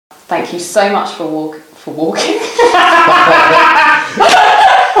Thank you so much for walking.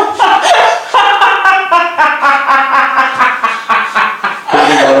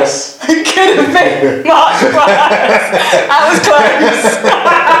 It could have been much worse. That was close.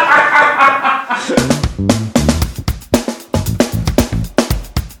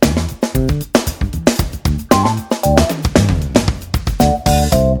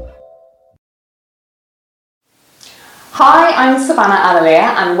 Hi, I'm Savannah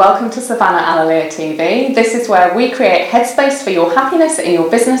Alalia and welcome to Savannah Alalia TV. This is where we create headspace for your happiness in your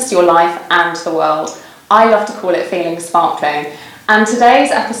business, your life and the world. I love to call it feeling sparkling. And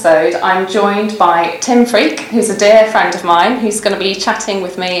today's episode, I'm joined by Tim Freke, who's a dear friend of mine, who's going to be chatting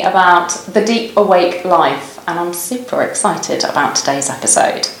with me about the deep awake life. And I'm super excited about today's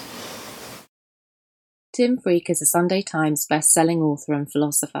episode. Tim Freke is a Sunday Times best-selling author and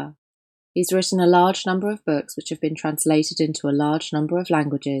philosopher. He's written a large number of books which have been translated into a large number of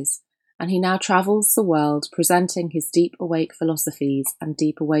languages, and he now travels the world presenting his deep awake philosophies and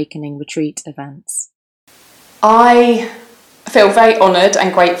deep awakening retreat events. I feel very honoured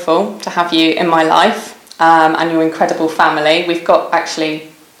and grateful to have you in my life and your incredible family. We've got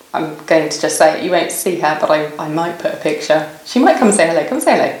I'm going to just say it, you won't see her, but I might put a picture. She might come say hello. Come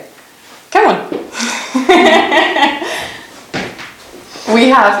say hello. Come on. We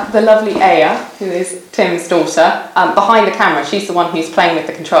have the lovely Aya, who is Tim's daughter, behind the camera. She's the one who's playing with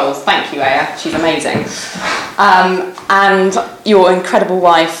the controls. Thank you, Aya. She's amazing. And your incredible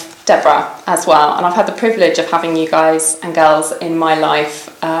wife, Deborah, as well. And I've had the privilege of having you guys and girls in my life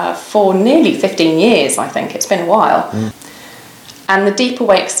for nearly 15 years, I think. It's been a while. And the deep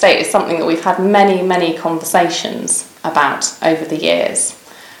awake state is something that we've had many, many conversations about over the years.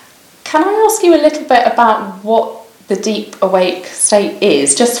 Can I ask you a little bit about what the deep awake state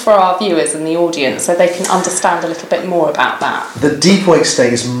is, just for our viewers and the audience, so they can understand a little bit more about that? The deep awake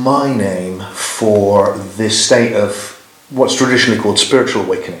state is my name for this state of what's traditionally called spiritual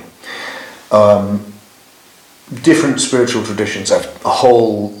awakening. Different spiritual traditions have a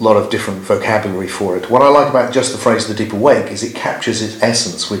whole lot of different vocabulary for it. What I like about just the phrase the deep awake is it captures its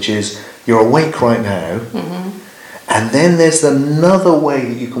essence, which is you're awake right now, and then there's another way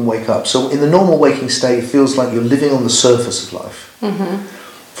that you can wake up. So in the normal waking state, it feels like you're living on the surface of life.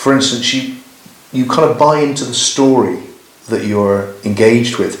 For instance, you kind of buy into the story that you're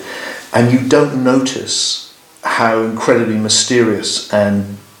engaged with, and you don't notice how incredibly mysterious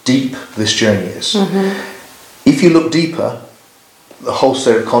and deep this journey is. If you look deeper, the whole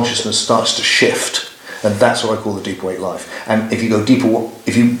state of consciousness starts to shift, and that's what I call the deep awake life. And if you go deeper,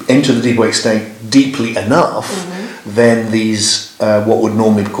 if you enter the deep awake state deeply enough, then these what would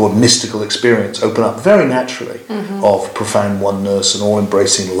normally be called mystical experience open up very naturally of profound oneness and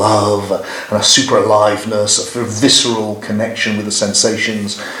all-embracing love and a super aliveness, a visceral connection with the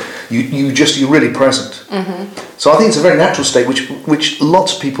sensations. You're really present. So I think it's a very natural state which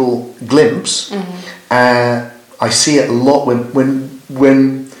lots of people glimpse. I see it a lot when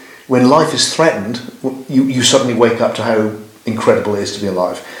life is threatened. You suddenly wake up to how incredible it is to be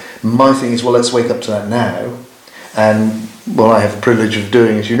alive. My thing is, well, let's wake up to that now. And what I have the privilege of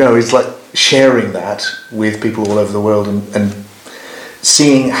doing, as you know, is like sharing that with people all over the world and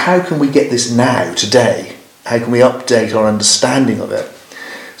seeing how can we get this now, today? How can we update our understanding of it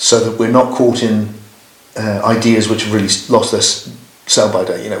so that we're not caught in ideas which have really lost their sell by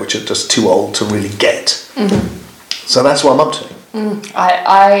date, which are just too old to really get. So that's what I'm up to.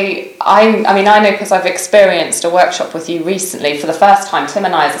 I mean, I know because I've experienced a workshop with you recently for the first time. Tim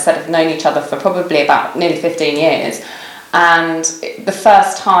and I, as I said, have known each other for probably about nearly 15 years. And the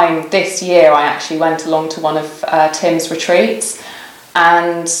first time this year, I actually went along to one of Tim's retreats.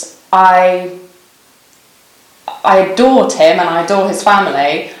 And I adore Tim and I adore his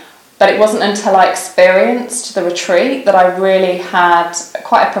family. But it wasn't until I experienced the retreat that I really had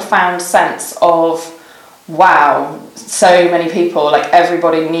quite a profound sense of, wow, so many people, like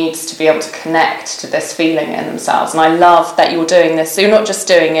everybody needs to be able to connect to this feeling in themselves. And I love that you're doing this. So you're not just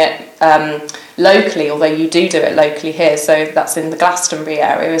doing it locally, although you do it locally here. So that's in the Glastonbury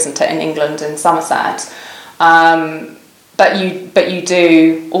area, isn't it, in England, in Somerset. But you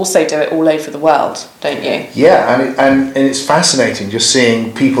do also do it all over the world, don't you? Yeah, and it's fascinating just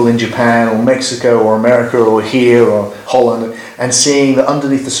seeing people in Japan or Mexico or America or here or Holland and seeing that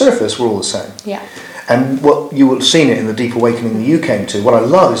underneath the surface we're all the same. Yeah. And what you will have seen it in the deep awakening that you came to. What I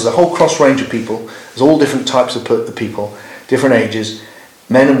love is the whole cross range of people. There's all different types of people, different ages,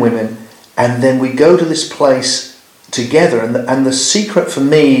 men and women, and then we go to this place together. And the secret for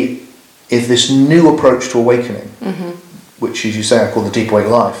me is this new approach to awakening, which, as you say, I call the deep awake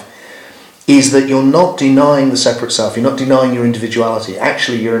life. is that you're not denying the separate self, you're not denying your individuality,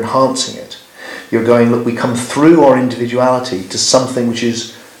 actually you're enhancing it. You're going, look, we come through our individuality to something which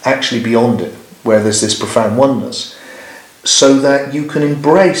is actually beyond it, where there's this profound oneness, so that you can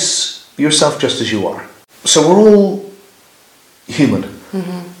embrace yourself just as you are. So we're all human,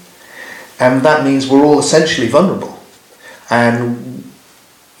 and that means we're all essentially vulnerable. And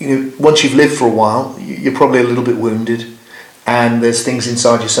once you've lived for a while, you're probably a little bit wounded, and there's things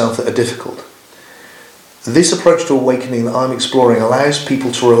inside yourself that are difficult. This approach to awakening that I'm exploring allows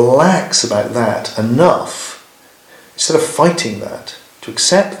people to relax about that enough, instead of fighting that, to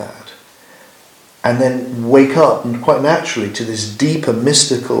accept that, and then wake up, and quite naturally, to this deeper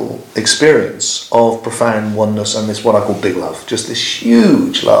mystical experience of profound oneness and this what I call big love, just this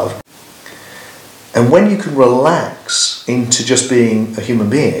huge love. And when you can relax into just being a human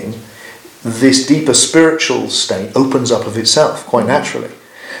being, this deeper spiritual state opens up of itself quite naturally.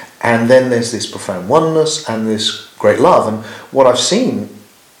 And then there's this profound oneness and this great love. And what I've seen,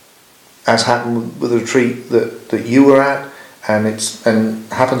 as happened with the retreat that you were at, and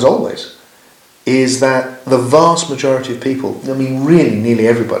happens always, is that the vast majority of people, I mean really nearly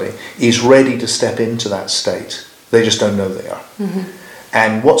everybody, is ready to step into that state. They just don't know they are.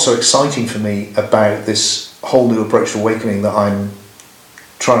 And what's so exciting for me about this whole new approach to awakening that I'm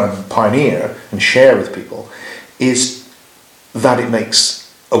trying to pioneer and share with people is that it makes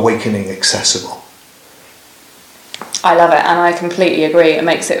awakening accessible. I love it, and I completely agree. It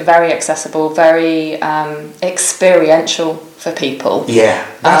makes it very accessible, very experiential for people. Yeah,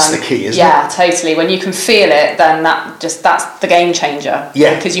 that's the key, isn't it? Yeah, totally. When you can feel it, then that's the game changer.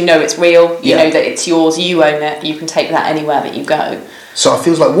 Yeah. Because you know it's real, you know that it's yours, you own it, you can take that anywhere that you go. So it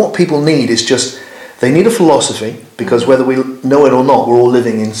feels like what people need is just, they need a philosophy, because whether we know it or not, we're all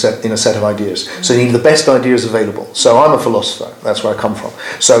living in a set of ideas. So they need the best ideas available. So I'm a philosopher, that's where I come from.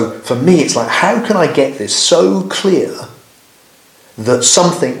 So for me, it's like, how can I get this so clear that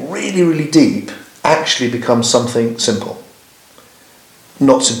something really, really deep actually becomes something simple,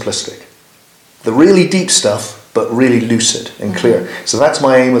 not simplistic. The really deep stuff, but really lucid and clear. So that's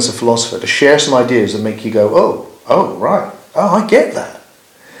my aim as a philosopher, to share some ideas that make you go, oh, right, oh, I get that.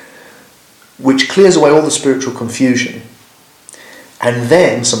 Which clears away all the spiritual confusion. And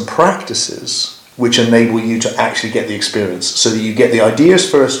then some practices which enable you to actually get the experience. So that you get the ideas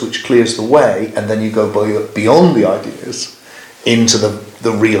first, which clears the way, and then you go beyond the ideas into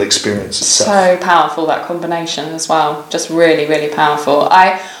the real experience itself. So powerful, that combination as well. Just really, really powerful.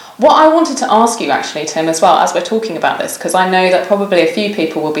 What I wanted to ask you actually, Tim, as well, as we're talking about this, because I know that probably a few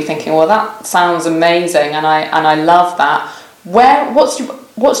people will be thinking, well, that sounds amazing, and I love that.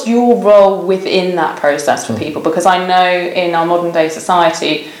 What's your role within that process for people? Because I know in our modern day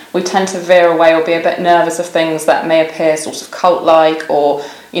society, we tend to veer away or be a bit nervous of things that may appear sort of cult-like, or,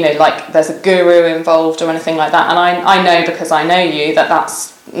 like there's a guru involved or anything like that. And I know, because I know you, that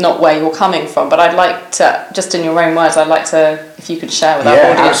that's not where you're coming from. But I'd like to, just in your own words, I'd like to, if you could share with our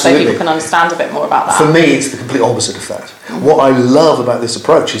audience, absolutely. So people can understand a bit more about that. For me, it's the complete opposite of that. What I love about this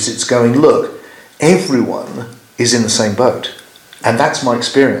approach is it's going, look, everyone is in the same boat. And that's my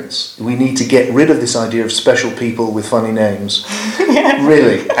experience. We need to get rid of this idea of special people with funny names,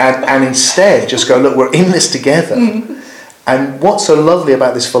 really, and instead just go, look, we're in this together. And what's so lovely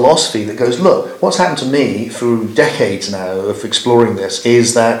about this philosophy that goes, look, what's happened to me through decades now of exploring this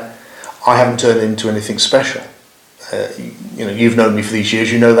is that I haven't turned into anything special. You've known me for these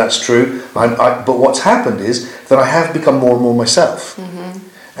years, you know that's true. But what's happened is that I have become more and more myself.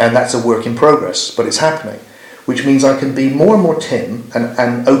 And that's a work in progress, but it's happening. Which means I can be more and more Tim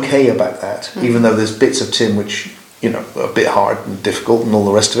and okay about that, even though there's bits of Tim which, are a bit hard and difficult and all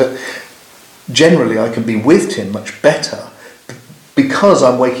the rest of it. Generally, I can be with Tim much better because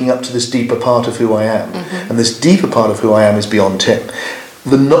I'm waking up to this deeper part of who I am. And this deeper part of who I am is beyond Tim.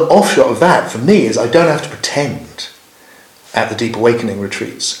 The offshot of that, for me, is I don't have to pretend at the Deep Awakening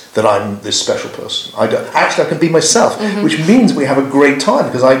retreats that I'm this special person. I can be myself, which means we have a great time,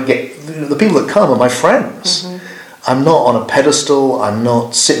 because I get the people that come are my friends. I'm not on a pedestal, I'm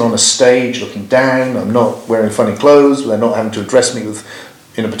not sitting on a stage looking down, I'm not wearing funny clothes, they're not having to address me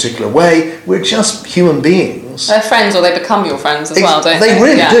in a particular way. We're just human beings. They're friends, or they become your friends as well, don't they? They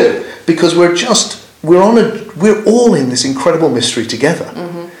really do, because we're all in this incredible mystery together.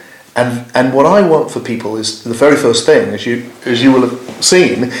 And what I want for people is, the very first thing, as you will have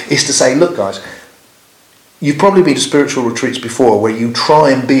seen, is to say, look guys, you've probably been to spiritual retreats before where you try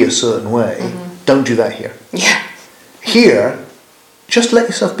and be a certain way. Don't do that here. Here, just let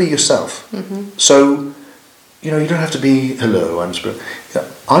yourself be yourself. So, you don't have to be, hello, I'm spiritual.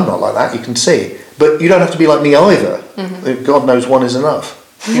 I'm not like that, you can see. But you don't have to be like me either. God knows one is enough.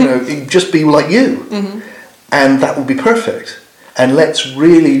 Just be like you. And that will be perfect. And let's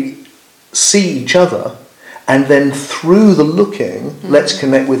really see each other. And then through the looking, let's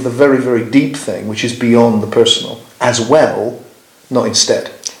connect with the very, very deep thing, which is beyond the personal, as well, not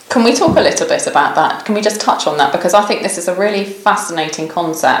instead. Can we talk a little bit about that? Can we just touch on that? Because I think this is a really fascinating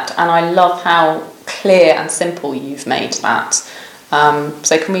concept, and I love how clear and simple you've made that.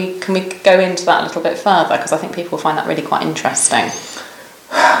 So can we go into that a little bit further? Because I think people find that really quite interesting.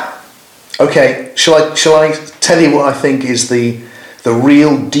 Okay, shall I tell you what I think is the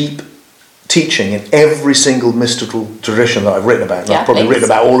real deep teaching in every single mystical tradition that I've written about? And I've probably written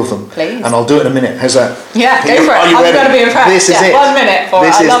about all of them. Please. And I'll do it in a minute. How's that? Yeah, go for it. I'm going to be impressed. This is it. 1 minute for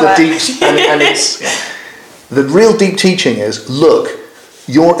this it. I love is it. the deep, and it's the real deep teaching is: look,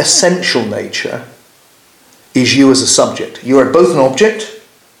 your essential nature is you as a subject. You are both an object,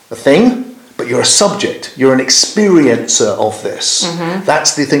 a thing, but you're a subject. You're an experiencer of this.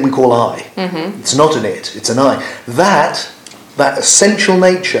 That's the thing we call I. It's not an it, it's an I. That essential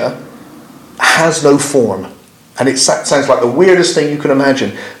nature has no form. And it sounds like the weirdest thing you can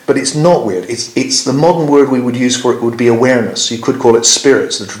imagine, but it's not weird. It's the modern word we would use for it would be awareness. You could call it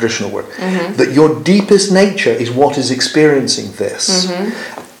spirits, the traditional word. That your deepest nature is what is experiencing this.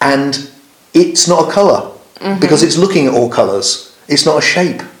 And it's not a colour, because it's looking at all colours. It's not a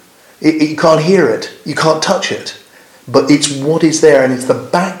shape. You can't hear it. You can't touch it. But it's what is there, and it's the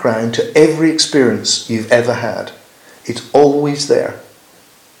background to every experience you've ever had. It's always there.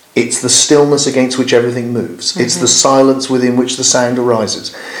 It's the stillness against which everything moves. It's the silence within which the sound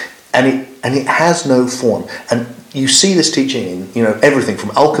arises. And it has no form. And you see this teaching in everything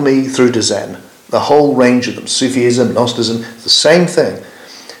from alchemy through to Zen. The whole range of them. Sufism, Gnosticism, the same thing.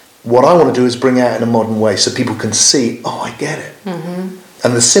 What I want to do is bring out in a modern way so people can see, oh, I get it.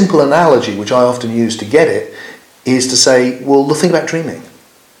 And the simple analogy, which I often use to get it, is to say, well, think about dreaming.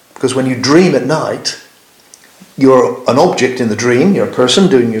 Because when you dream at night, you're an object in the dream, you're a person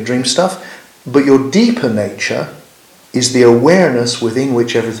doing your dream stuff, but your deeper nature is the awareness within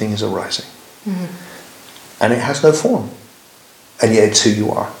which everything is arising. And it has no form. And yet it's who you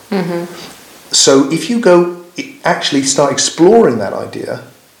are. So if you go actually start exploring that idea,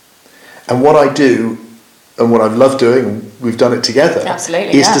 and what I do, and what I've loved doing, and we've done it together,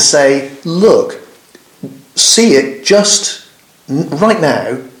 is to say, look, see it just right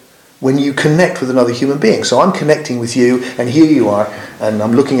now when you connect with another human being. So I'm connecting with you, and here you are, and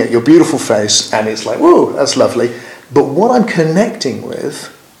I'm looking at your beautiful face, and it's like, whoa, that's lovely. But what I'm connecting with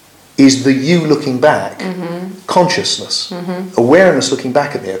is the you looking back, consciousness, awareness looking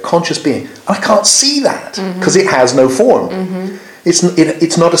back at me, a conscious being. I can't see that because it has no form.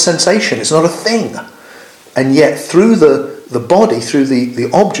 It's not a sensation, it's not a thing. And yet through the body, through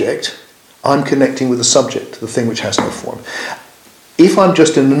the object, I'm connecting with the subject, the thing which has no form. If I'm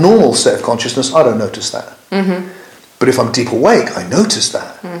just in a normal state of consciousness, I don't notice that. But if I'm deep awake, I notice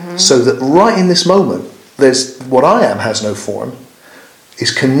that. So that right in this moment, there's what I am has no form,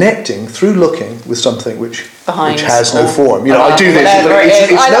 is connecting through looking with something which has no form. I do this.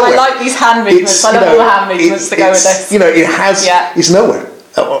 I like these hand movements. I love all the hand movements that go with this. It has. It's nowhere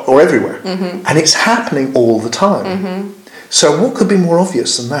or everywhere, and it's happening all the time. So what could be more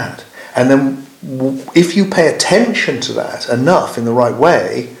obvious than that? And then if you pay attention to that enough in the right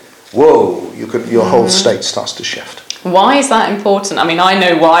way, whoa, your whole state starts to shift. Why is that important? I mean, I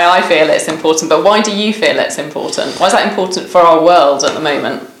know why I feel it's important, but why do you feel it's important? Why is that important for our world at the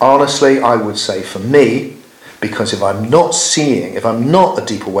moment? Honestly, I would say for me, because if I'm not a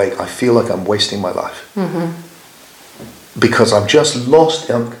deep awake, I feel like I'm wasting my life. Because I'm just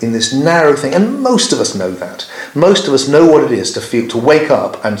lost in this narrow thing, and most of us know that. Most of us know what it is to wake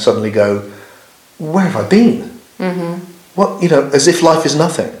up and suddenly go, where have I been? What, as if life is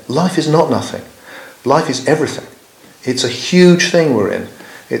nothing. Life is not nothing. Life is everything. It's a huge thing we're in.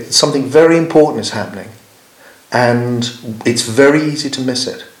 Something very important is happening. And it's very easy to miss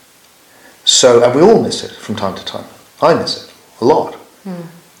it. And we all miss it from time to time. I miss it a lot.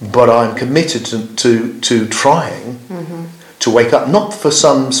 But I'm committed to trying to wake up, not for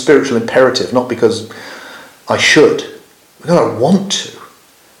some spiritual imperative, not because I should, because I want to.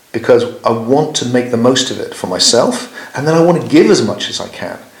 Because I want to make the most of it for myself, and then I want to give as much as I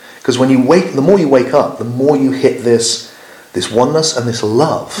can. Because the more you wake up, the more you hit this oneness and this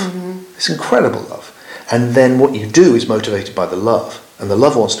love, this incredible love. And then what you do is motivated by the love, and the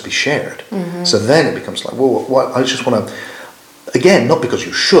love wants to be shared. So then it becomes like, well, I just want to, again, not because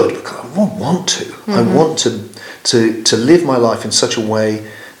you should, because I want to. I want to live my life in such a way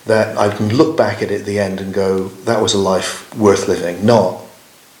that I can look back at it at the end and go, that was a life worth living, not,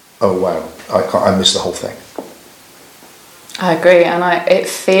 oh wow, I missed the whole thing. I agree, and it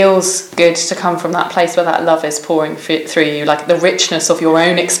feels good to come from that place where that love is pouring through you. Like the richness of your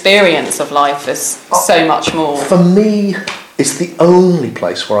own experience of life is so much more. For me, it's the only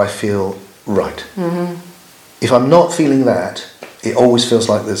place where I feel right. Mm-hmm. If I'm not feeling that, it always feels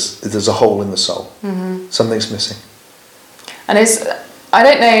like there's a hole in the soul. Mm-hmm. Something's missing. And I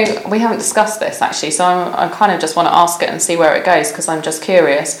don't know, we haven't discussed this actually, so I kind of just want to ask it and see where it goes, because I'm just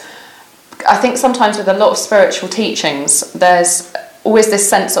curious. I think sometimes with a lot of spiritual teachings, there's always this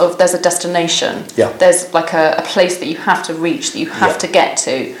sense of there's a destination. Yeah. There's like a place that you have to reach, that you have to get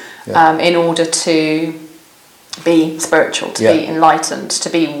to in order to be spiritual, to be enlightened, to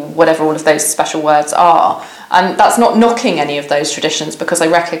be whatever all of those special words are. And that's not knocking any of those traditions, because I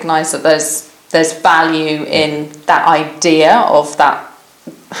recognise that there's value in that idea of that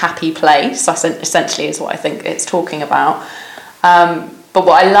happy place, essentially is what I think it's talking about. But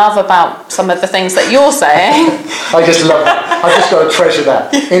what I love about some of the things that you're saying... I just love that. I just got to treasure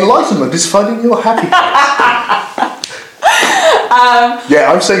that. Enlightenment is finding your happy place.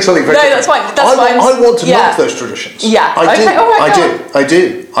 I'm saying something very... No, that's fine. I want to knock those traditions. Yeah. I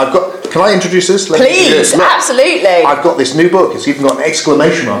do. I've got... Can I introduce this? Please, absolutely. I've got this new book. It's even got an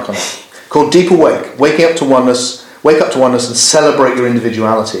exclamation mark on it. Called Deep Awake. Waking up to oneness. Wake up to oneness and celebrate your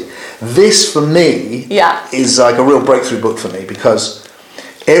individuality. This, for me, is like a real breakthrough book for me, because...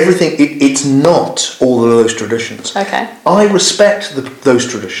 everything, it's not all of those traditions. Okay. I respect those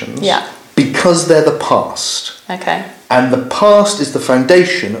traditions because they're the past. Okay. And the past is the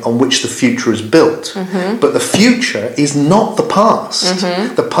foundation on which the future is built. Mm-hmm. But the future is not the past.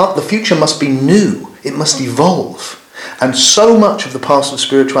 Mm-hmm. The future must be new. It must evolve. And so much of the past of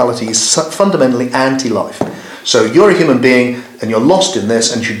spirituality is fundamentally anti-life. So you're a human being and you're lost in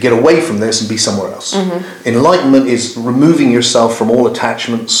this and should get away from this and be somewhere else. Mm-hmm. Enlightenment is removing yourself from all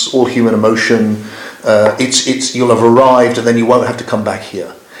attachments, all human emotion. You'll have arrived and then you won't have to come back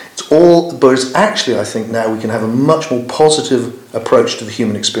here. But it's actually, I think now we can have a much more positive approach to the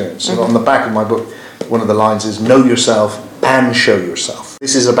human experience. Mm-hmm. So on the back of my book, one of the lines is, know yourself and show yourself.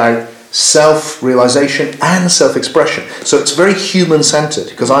 This is about self-realization and self-expression. So it's very human-centered,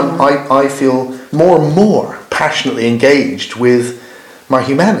 because I feel more and more passionately engaged with my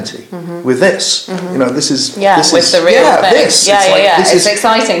humanity, with this. Mm-hmm. You know, this is with the real thing. It's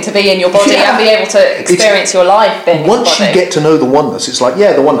exciting to be in your body and be able to experience your life being once in your body. You get to know the oneness, it's like,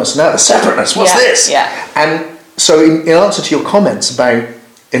 the oneness, now the separateness, what's this? Yeah. And so in answer to your comments about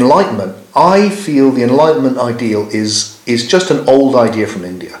enlightenment, I feel the enlightenment ideal is just an old idea from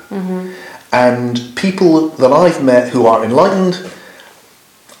India. Mm-hmm. And people that I've met who are enlightened,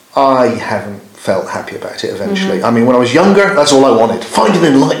 I haven't felt happy about it eventually. Mm-hmm. I mean, when I was younger, that's all I wanted. Find an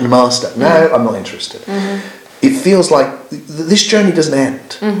enlightened master. Now, I'm not interested. Mm-hmm. It feels like this journey doesn't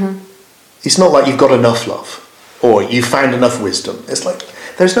end. Mm-hmm. It's not like you've got enough love or you've found enough wisdom. It's like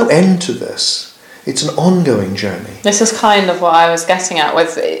there's no end to this. It's an ongoing journey. This is kind of what I was getting at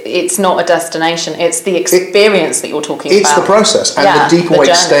with it's not a destination, it's the experience that you're talking about. It's the process. And the deep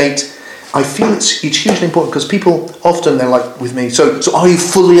awake state, I feel it's hugely important, because people often, they're like with me, so are you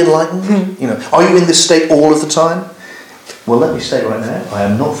fully enlightened? Mm-hmm. You know, are you in this state all of the time? Well, let me state right now, I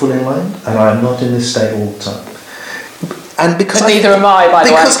am not fully enlightened and I am not in this state all the time. And because neither am I, by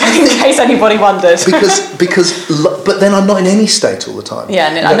the way, in case anybody wondered. But then I'm not in any state all the time.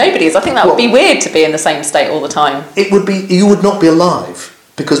 Yeah, nobody is. I think that would be weird to be in the same state all the time. It would be. You would not be alive,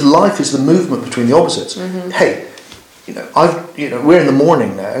 because life is the movement between the opposites. Mm-hmm. Hey, we're in the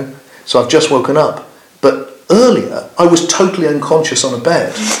morning now, so I've just woken up. But earlier, I was totally unconscious on a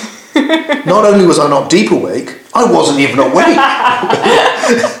bed. Not only was I not deep awake, I wasn't even awake.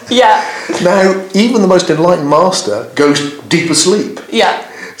 Yeah. Now, even the most enlightened master goes deep asleep. Yeah.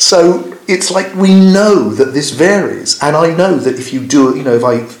 So it's like we know that this varies, and I know that if you do,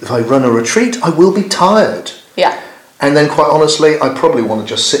 if I run a retreat, I will be tired. Yeah. And then, quite honestly, I probably want to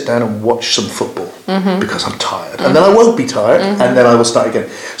just sit down and watch some football because I'm tired, and then I won't be tired, and then I will start again.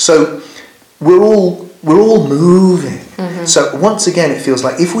 So we're all moving. Mm-hmm. So once again, it feels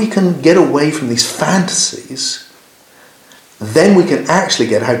like if we can get away from these fantasies, then we can actually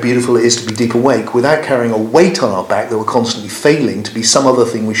get how beautiful it is to be deep awake without carrying a weight on our back that we're constantly failing to be some other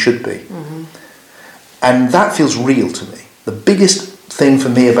thing we should be. Mm-hmm. And that feels real to me. The biggest thing for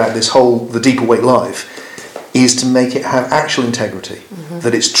me about the deep awake life is to make it have actual integrity,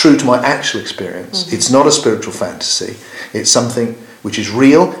 that it's true to my actual experience. Mm-hmm. It's not a spiritual fantasy. It's something which is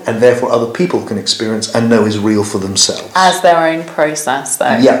real, and therefore other people can experience and know is real for themselves. As their own process,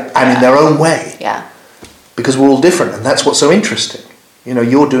 though. Yeah, and in their own way. Yeah. Because we're all different, and that's what's so interesting.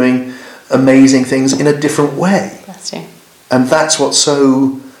 You're doing amazing things in a different way. That's you. And that's what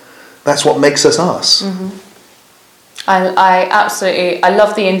makes us us. Mm-hmm. I absolutely, I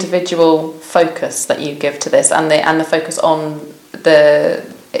love the individual focus that you give to this, and the focus on the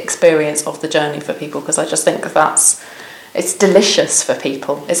experience of the journey for people, because I just think it's delicious for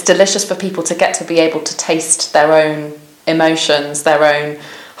people. It's delicious for people to get to be able to taste their own emotions, their own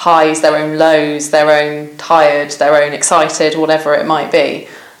highs, their own lows, their own tired, their own excited, whatever it might be,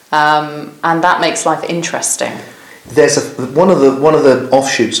 and that makes life interesting. There's one of the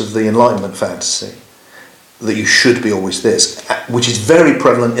offshoots of the Enlightenment fantasy that you should be always this, which is very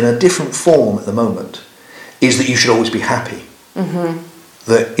prevalent in a different form at the moment, is that you should always be happy. Mm-hmm.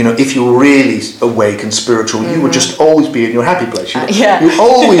 That, you know, if you're really awake and spiritual, you would just always be in your happy place. You'd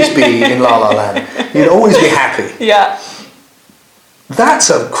always be in La La Land. You'd always be happy. Yeah.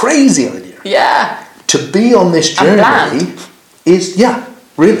 That's a crazy idea. Yeah. To be on this journey is,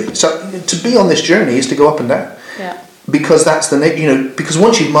 really. So to be on this journey is to go up and down. Yeah. Because that's because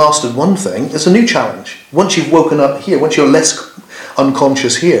once you've mastered one thing, there's a new challenge. Once you've woken up here, once you're less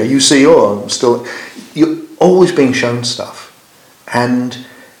unconscious here, you see, you're always being shown stuff. And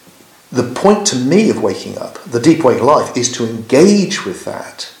the point to me of waking up, the deep wake life, is to engage with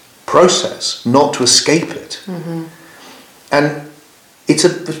that process, not to escape it. Mm-hmm. And it's a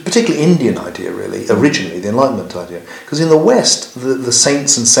particularly Indian idea, really, originally, the Enlightenment idea. Because in the West, the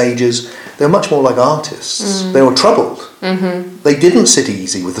saints and sages, they were much more like artists. Mm. They were troubled. Mm-hmm. They didn't sit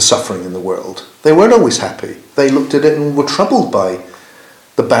easy with the suffering in the world. They weren't always happy. They looked at it and were troubled by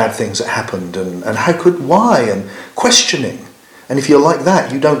the bad things that happened and why, and questioning. And if you're like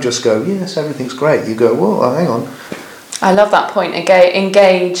that, you don't just go, yes, everything's great. You go, well, hang on. I love that point.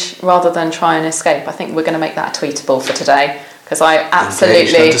 Engage rather than try and escape. I think we're going to make that a tweetable for today. Because I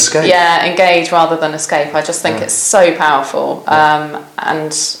absolutely, engage rather than escape. I just think it's so powerful,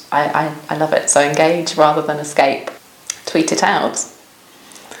 and I love it. So engage rather than escape. Tweet it out.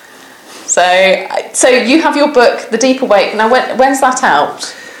 So you have your book, The Deep Awake. Now, when's that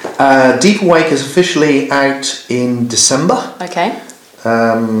out? Deep Awake is officially out in December. Okay.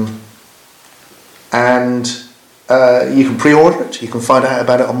 And you can pre-order it. You can find out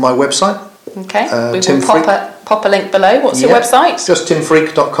about it on my website. Okay. We will pop a link below. What's your website? Just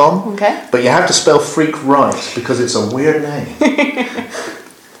timfreak.com. Okay. But you have to spell freak right because it's a weird name.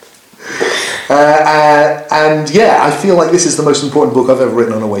 And I feel like this is the most important book I've ever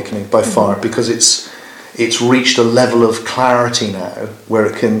written on awakening by far, because it's reached a level of clarity now where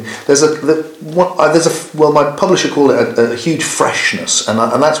it can. My publisher called it a huge freshness, and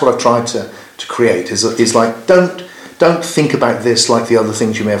that's what I've tried to create. Is like don't think about this like the other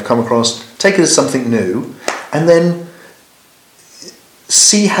things you may have come across. Take it as something new, and then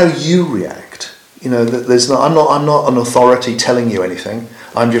see how you react. You know, I'm not an authority telling you anything.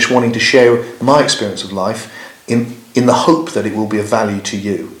 I'm just wanting to share my experience of life in the hope that it will be of value to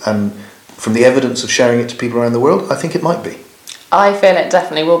you. And from the evidence of sharing it to people around the world, I think it might be. I feel it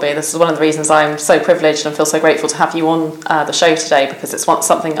definitely will be. This is one of the reasons I'm so privileged and feel so grateful to have you on the show today, because it's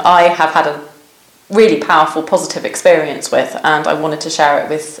something I have had a really powerful, positive experience with, and I wanted to share it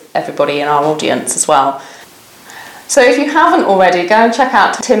with everybody in our audience as well. So if you haven't already, go and check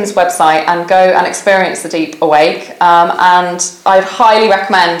out Tim's website and go and experience The Deep Awake. And I'd highly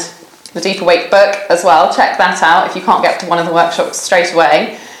recommend the Deep Awake book as well. Check that out if you can't get to one of the workshops straight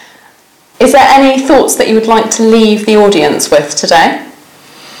away. Is there any thoughts that you would like to leave the audience with today?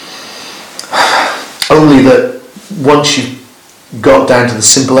 Only that once you've got down to the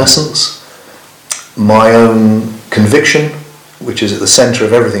simple essence, my own conviction, which is at the centre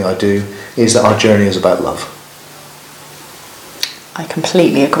of everything I do, is that our journey is about love. I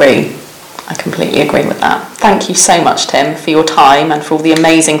completely agree. I completely agree with that. Thank you so much, Tim, for your time and for all the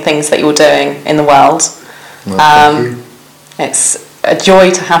amazing things that you're doing in the world. Well, thank you. It's a joy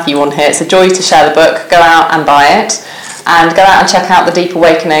to have you on here. It's a joy to share the book. Go out and buy it. And go out and check out the Deep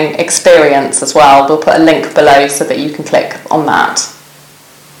Awakening experience as well. We'll put a link below so that you can click on that.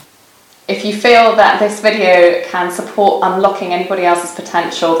 If you feel that this video can support unlocking anybody else's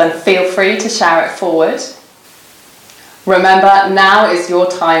potential, then feel free to share it forward. Remember, now is your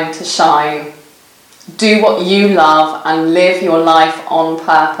time to shine. Do what you love and live your life on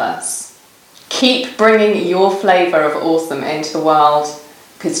purpose. Keep bringing your flavour of awesome into the world,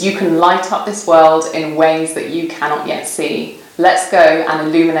 because you can light up this world in ways that you cannot yet see. Let's go and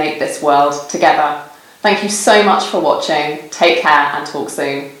illuminate this world together. Thank you so much for watching. Take care and talk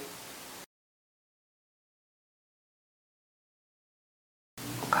soon.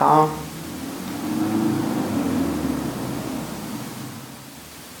 Car.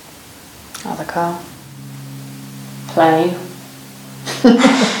 Other car. Plane. Tiny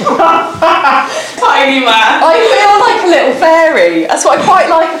man. I feel like little fairy. That's what I quite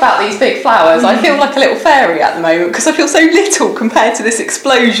like about these big flowers. I feel like a little fairy at the moment because I feel so little compared to this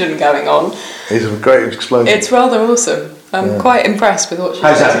explosion going on. It's a great explosion. It's rather awesome. I'm quite impressed with what she's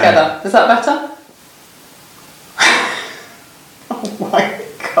put together. Is that better? Oh my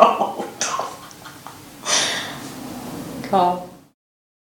god. God.